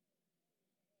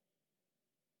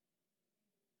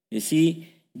 You see,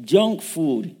 junk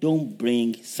food don't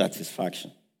bring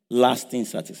satisfaction, lasting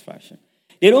satisfaction.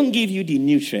 They don't give you the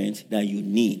nutrients that you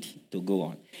need to go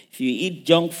on. If you eat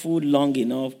junk food long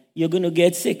enough, you're going to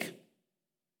get sick.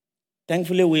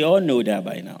 Thankfully, we all know that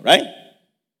by now, right?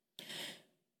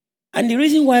 And the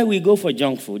reason why we go for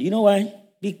junk food, you know why?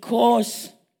 Because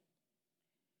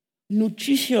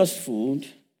nutritious food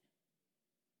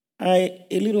are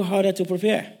a little harder to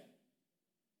prepare,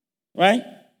 right?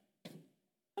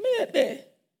 I mean,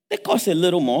 they cost a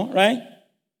little more, right?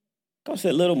 Cost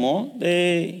a little more.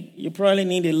 You probably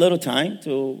need a little time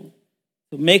to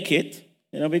make it,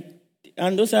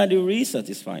 and those are the really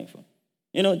satisfying food.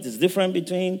 It's different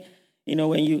between,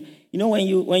 when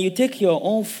you take your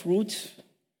own fruit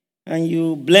and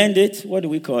you blend it. What do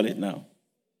we call it now?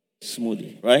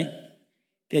 Smoothie, right?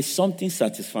 There's something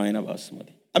satisfying about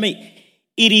smoothie. I mean,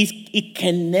 it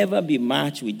can never be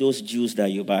matched with those juice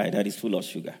that you buy that is full of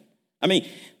sugar. I mean,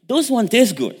 those ones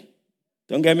taste good.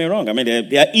 Don't get me wrong. I mean,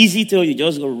 they are easy to, you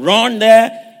just run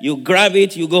there, you grab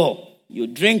it, you go. You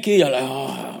drink it, you're like,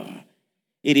 oh.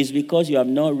 It is because you have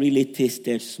not really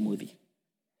tasted smoothie.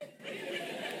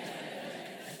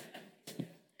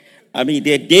 I mean,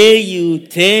 the day you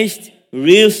taste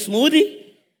real smoothie,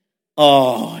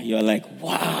 oh, you're like,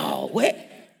 wow.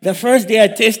 The first day I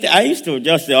tasted, I used to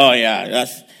just say, oh, yeah,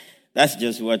 that's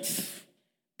just what.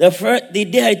 The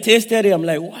day I tasted it, I'm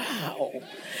like, wow.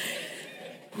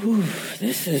 Whew,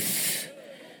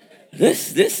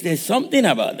 there's something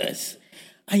about this.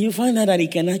 And you find out that it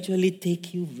can actually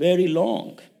take you very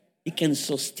long. It can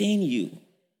sustain you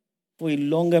for a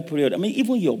longer period. I mean,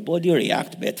 even your body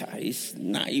reacts better.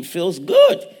 It feels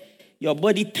good. Your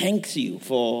body thanks you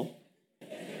for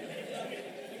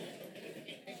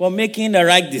making the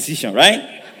right decision,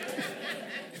 right?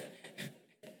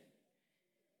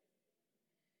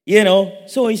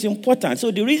 So it's important.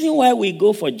 So the reason why we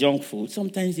go for junk food,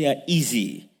 sometimes they are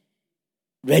easy,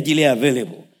 readily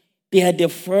available. They are the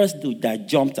first that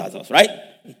jumped at us, right?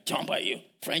 They jump at you.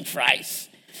 French fries.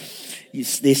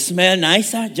 They smell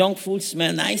nicer. Junk food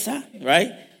smell nicer,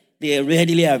 right? They are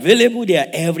readily available. They are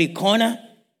every corner.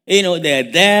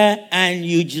 They're there, and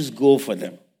you just go for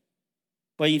them.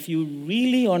 But if you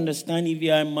really understand, if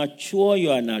you are mature,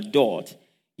 you are an adult,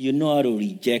 you know how to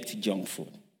reject junk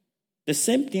food. The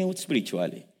same thing with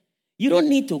spiritually. You don't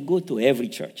need to go to every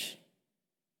church.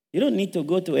 You don't need to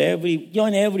go to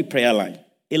join every prayer line.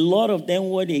 A lot of them,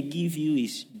 what they give you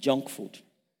is junk food.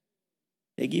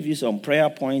 They give you some prayer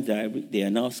points that they are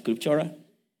not scriptural.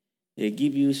 They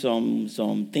give you some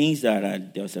things that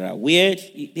are weird.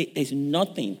 There's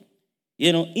nothing.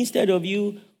 Instead of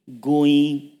you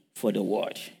going for the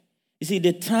word. You see,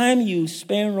 the time you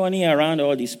spend running around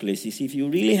all these places, if you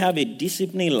really have a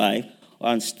disciplined life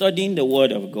on studying the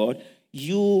word of God,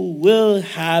 you will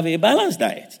have a balanced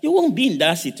diet. You won't be in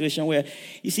that situation where,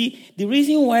 you see, the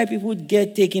reason why people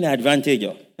get taken advantage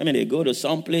of, they go to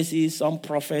some places, some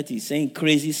prophet is saying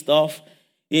crazy stuff,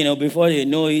 before they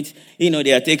know it,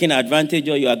 they are taking advantage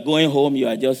of you. Are going home, you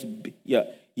are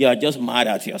just mad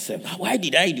at yourself. Why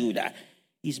did I do that?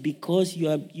 It's because you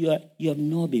have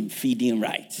not been feeding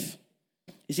right.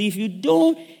 You see,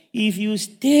 if you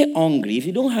stay hungry, if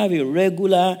you don't have a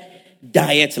regular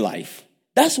diet life,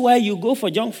 that's why you go for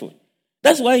junk food.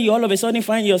 That's why you all of a sudden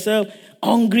find yourself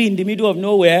hungry in the middle of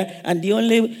nowhere and the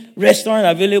only restaurant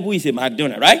available is a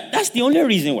McDonald's, right? That's the only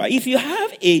reason why. If you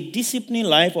have a disciplined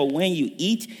life or when you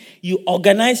eat, you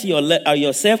organize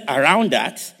yourself around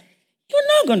that, you're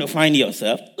not going to find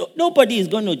yourself. Nobody is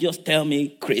going to just tell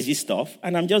me crazy stuff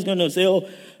and I'm just going to say, oh,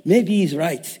 maybe he's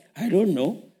right. I don't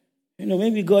know.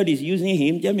 Maybe God is using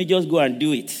him. Let me just go and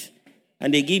do it.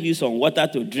 And they give you some water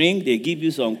to drink. They give you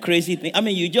some crazy thing.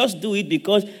 You just do it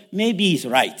because maybe it's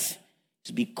right.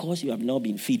 It's because you have not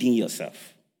been feeding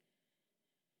yourself.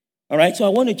 All right, so I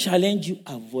want to challenge you,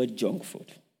 avoid junk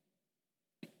food.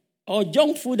 Or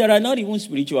junk food that are not even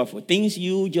spiritual food. Things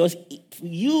you just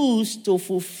use to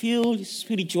fulfill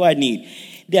spiritual need.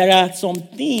 There are some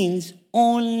things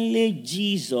only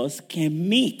Jesus can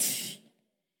meet.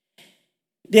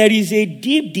 There is a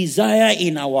deep desire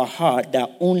in our heart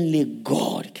that only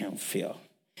God can fill.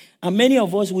 And many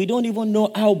of us, we don't even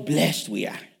know how blessed we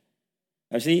are.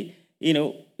 You see,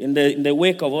 in the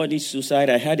wake of all this suicide,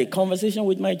 I had a conversation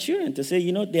with my children to say,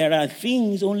 there are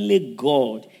things only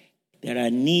God, there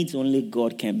are needs only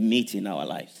God can meet in our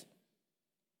lives.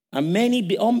 And many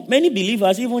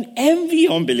believers even envy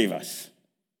unbelievers.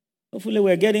 Hopefully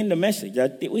we're getting the message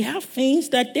that we have things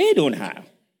that they don't have.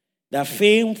 That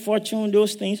fame, fortune,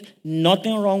 those things,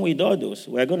 nothing wrong with all those.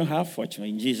 We're going to have fortune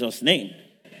in Jesus' name.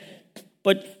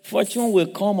 But fortune will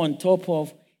come on top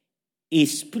of a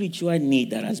spiritual need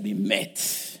that has been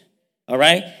met. All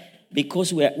right?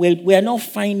 Because we are not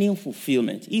finding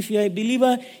fulfillment. If you're a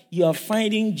believer, you are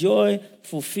finding joy,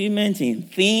 fulfillment in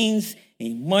things,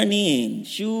 in money, in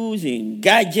shoes, in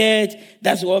gadgets.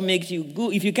 That's what makes you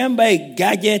good. If you can't buy a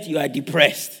gadget, you are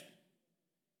depressed.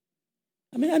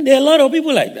 And there are a lot of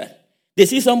people like that. They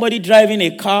see somebody driving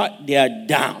a car, they are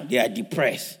down, they are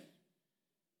depressed,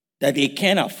 that they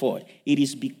can't afford. It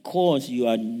is because you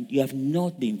have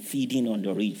not been feeding on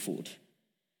the real food.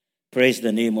 Praise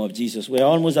the name of Jesus. We're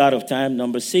almost out of time.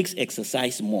 Number 6,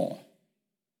 exercise more.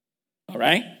 All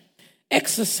right?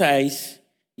 Exercise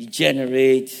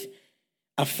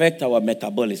affect our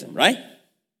metabolism, right?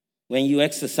 When you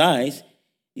exercise,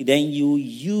 then you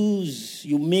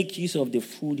make use of the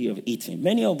food you have eaten.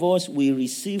 Many of us, we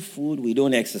receive food, we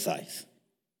don't exercise.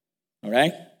 All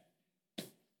right?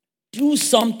 Do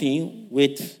something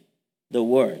with the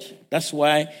word. That's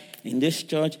why in this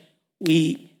church,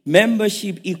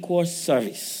 membership equals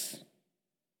service.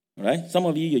 All right? Some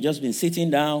of you've just been sitting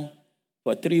down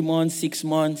for 3 months, 6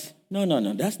 months. No.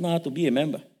 That's not how to be a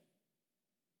member.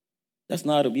 That's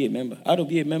not how to be a member. How to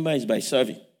be a member is by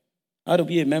serving. How to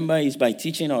be a member is by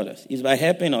teaching others. It's by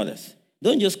helping others.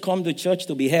 Don't just come to church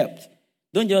to be helped.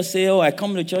 Don't just say, I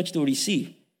come to church to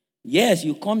receive. Yes,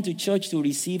 you come to church to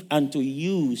receive and to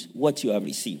use what you have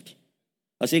received.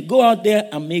 I say, go out there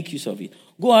and make use of it.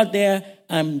 Go out there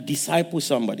and disciple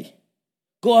somebody.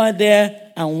 Go out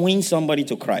there and win somebody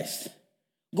to Christ.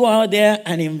 Go out there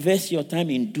and invest your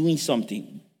time in doing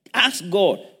something. Ask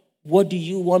God, what do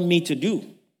you want me to do?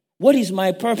 What is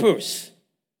my purpose?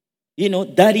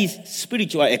 That is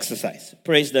spiritual exercise.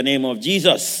 Praise the name of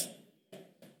Jesus.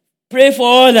 Pray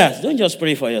for others. Don't just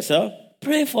pray for yourself.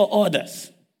 Pray for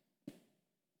others.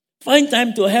 Find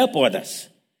time to help others.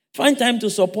 Find time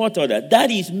to support others. That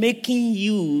is making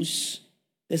use.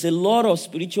 There's a lot of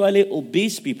spiritually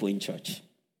obese people in church.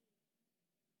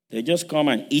 They just come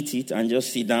and eat it and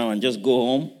just sit down and just go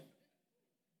home.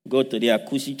 Go to their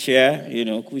cushy chair,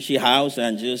 cushy house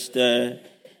and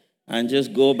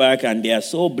just go back, and they are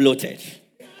so bloated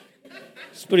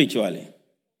spiritually.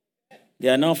 They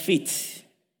are not fit.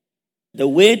 The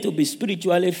way to be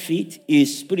spiritually fit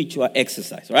is spiritual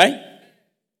exercise, right?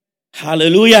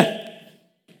 Hallelujah.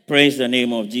 Praise the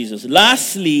name of Jesus.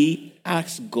 Lastly,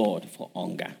 ask God for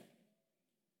hunger.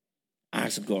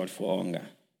 Ask God for hunger.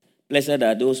 Blessed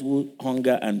are those who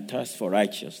hunger and thirst for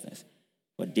righteousness,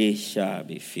 for they shall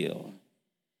be filled.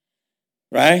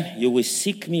 Right? You will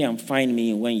seek me and find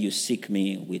me when you seek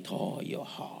me with all your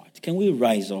heart. Can we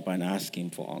rise up and ask him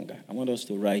for hunger? I want us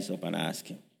to rise up and ask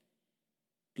him.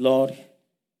 Lord,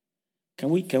 can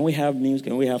we have music?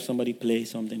 Can we have somebody play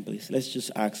something, please? Let's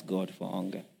just ask God for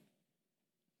hunger.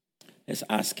 Let's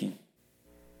ask him.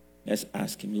 Let's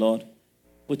ask him, Lord,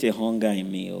 Put a hunger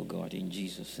in me, oh God, in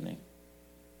Jesus' name.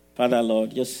 Father,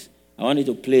 Lord, I want you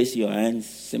to place your hands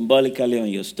symbolically on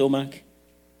your stomach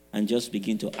and just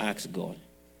begin to ask God,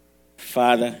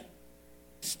 Father,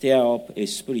 stir up a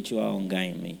spiritual hunger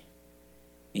in me.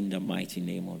 In the mighty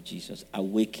name of Jesus,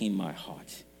 awaken my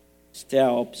heart. Stir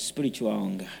up spiritual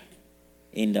hunger.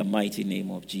 In the mighty name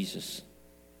of Jesus.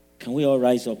 Can we all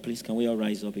rise up, please? Can we all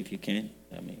rise up if you can?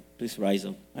 Please rise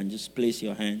up and just place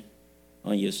your hand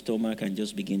on your stomach and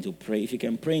just begin to pray. If you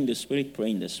can pray in the Spirit,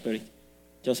 pray in the Spirit.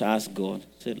 Just ask God.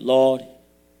 Say, Lord,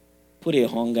 put a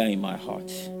hunger in my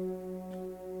heart.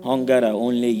 Hunger that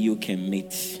only you can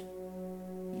meet.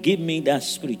 Give me that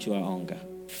spiritual hunger.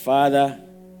 Father,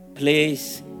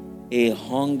 place a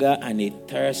hunger and a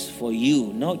thirst for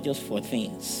you, not just for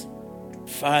things.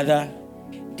 Father,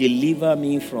 deliver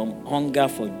me from hunger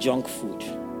for junk food.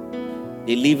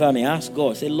 Deliver me. Ask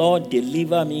God. Say, Lord,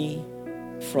 deliver me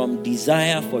from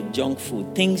desire for junk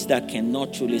food, things that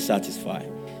cannot truly satisfy.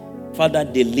 Father,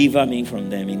 deliver me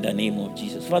from them in the name of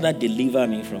Jesus. Father, deliver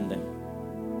me from them.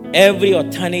 Every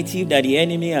alternative that the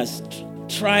enemy has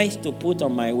tried to put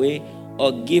on my way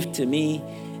or give to me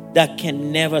that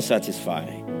can never satisfy.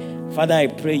 Father, I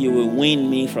pray you will win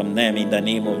me from them in the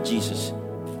name of Jesus.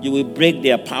 You will break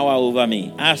their power over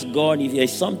me. Ask God if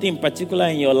there's something particular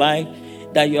in your life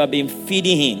that you have been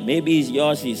feeding him. Maybe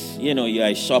yours is, you are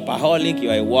a shopaholic, you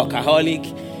are a workaholic,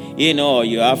 or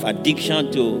you have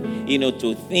addiction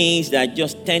to things that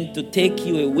just tend to take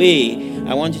you away.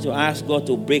 I want you to ask God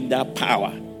to break that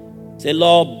power. Say,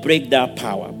 Lord, break that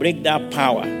power. Break that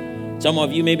power. Some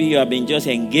of you, maybe you have been just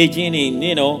engaging in,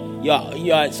 you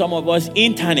are some of us,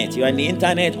 internet. You are on the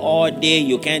internet all day.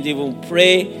 You can't even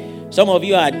pray. Some of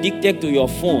you are addicted to your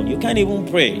phone. You can't even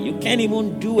pray. You can't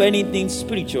even do anything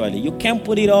spiritually. You can't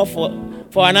put it off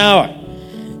for an hour,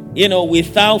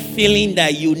 without feeling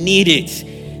that you need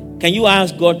it. Can you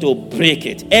ask God to break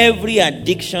it? Every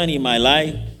addiction in my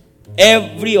life,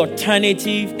 every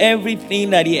alternative,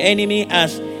 everything that the enemy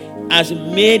has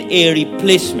made a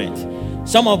replacement.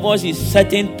 Some of us is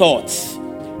certain thoughts.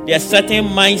 There are certain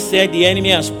mindset the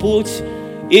enemy has put,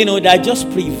 that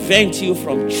just prevent you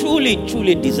from truly,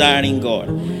 truly desiring God.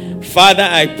 Father,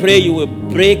 I pray you will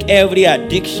break every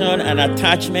addiction and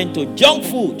attachment to junk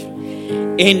food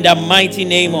in the mighty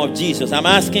name of Jesus. I'm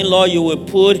asking, Lord, you will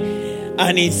put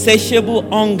an insatiable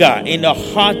hunger in the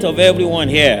heart of everyone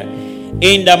here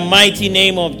in the mighty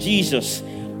name of Jesus.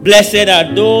 Blessed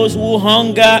are those who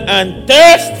hunger and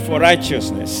thirst for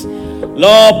righteousness.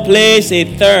 Lord, place a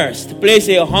thirst, place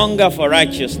a hunger for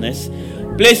righteousness.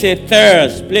 Place a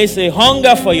thirst, place a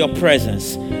hunger for your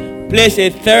presence. Place a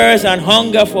thirst and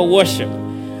hunger for worship.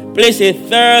 Place a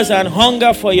thirst and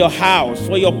hunger for your house,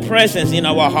 for your presence in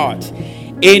our heart.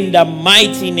 In the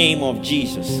mighty name of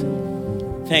Jesus.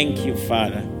 Thank you,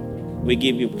 Father. We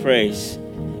give you praise.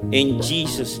 In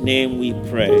Jesus' name we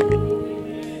pray.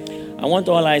 I want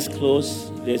all eyes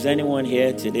closed. If there's anyone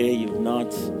here today, you've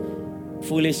not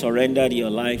fully surrendered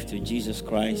your life to Jesus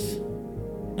Christ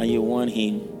and you want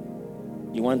him.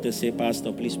 You want to say,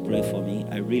 Pastor, please pray for me.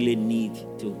 I really need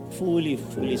to fully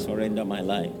surrender my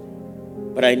life.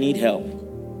 But I need help.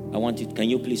 Can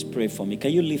you please pray for me?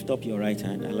 Can you lift up your right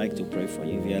hand? I'd like to pray for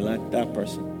you. If you're like that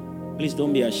person, please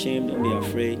don't be ashamed. Don't be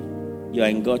afraid. You are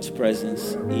in God's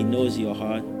presence. He knows your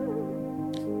heart.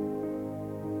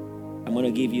 I'm going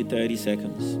to give you 30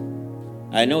 seconds.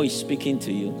 I know he's speaking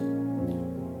to you.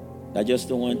 I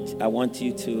don't want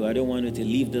you to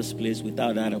leave this place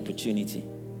without that opportunity.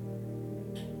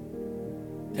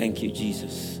 Thank you,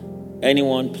 Jesus.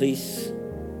 Anyone, please?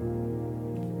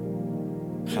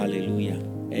 Hallelujah.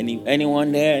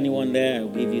 Anyone there? I'll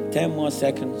give you 10 more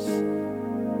seconds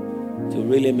to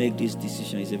really make this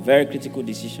decision. It's a very critical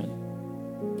decision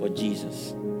for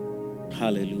Jesus.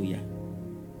 Hallelujah.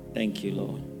 Thank you,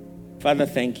 Lord. Father,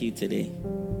 thank you today.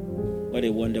 What a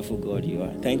wonderful God you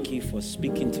are. Thank you for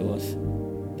speaking to us.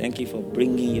 Thank you for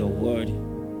bringing your word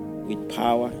with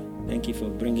power. Thank you for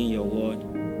bringing your word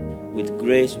with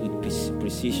grace, with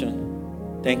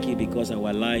precision. Thank you because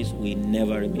our lives will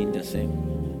never remain the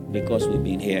same because we've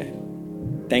been here.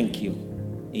 Thank you.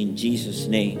 In Jesus'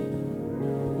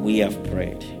 name, we have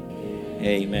prayed.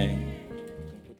 Amen.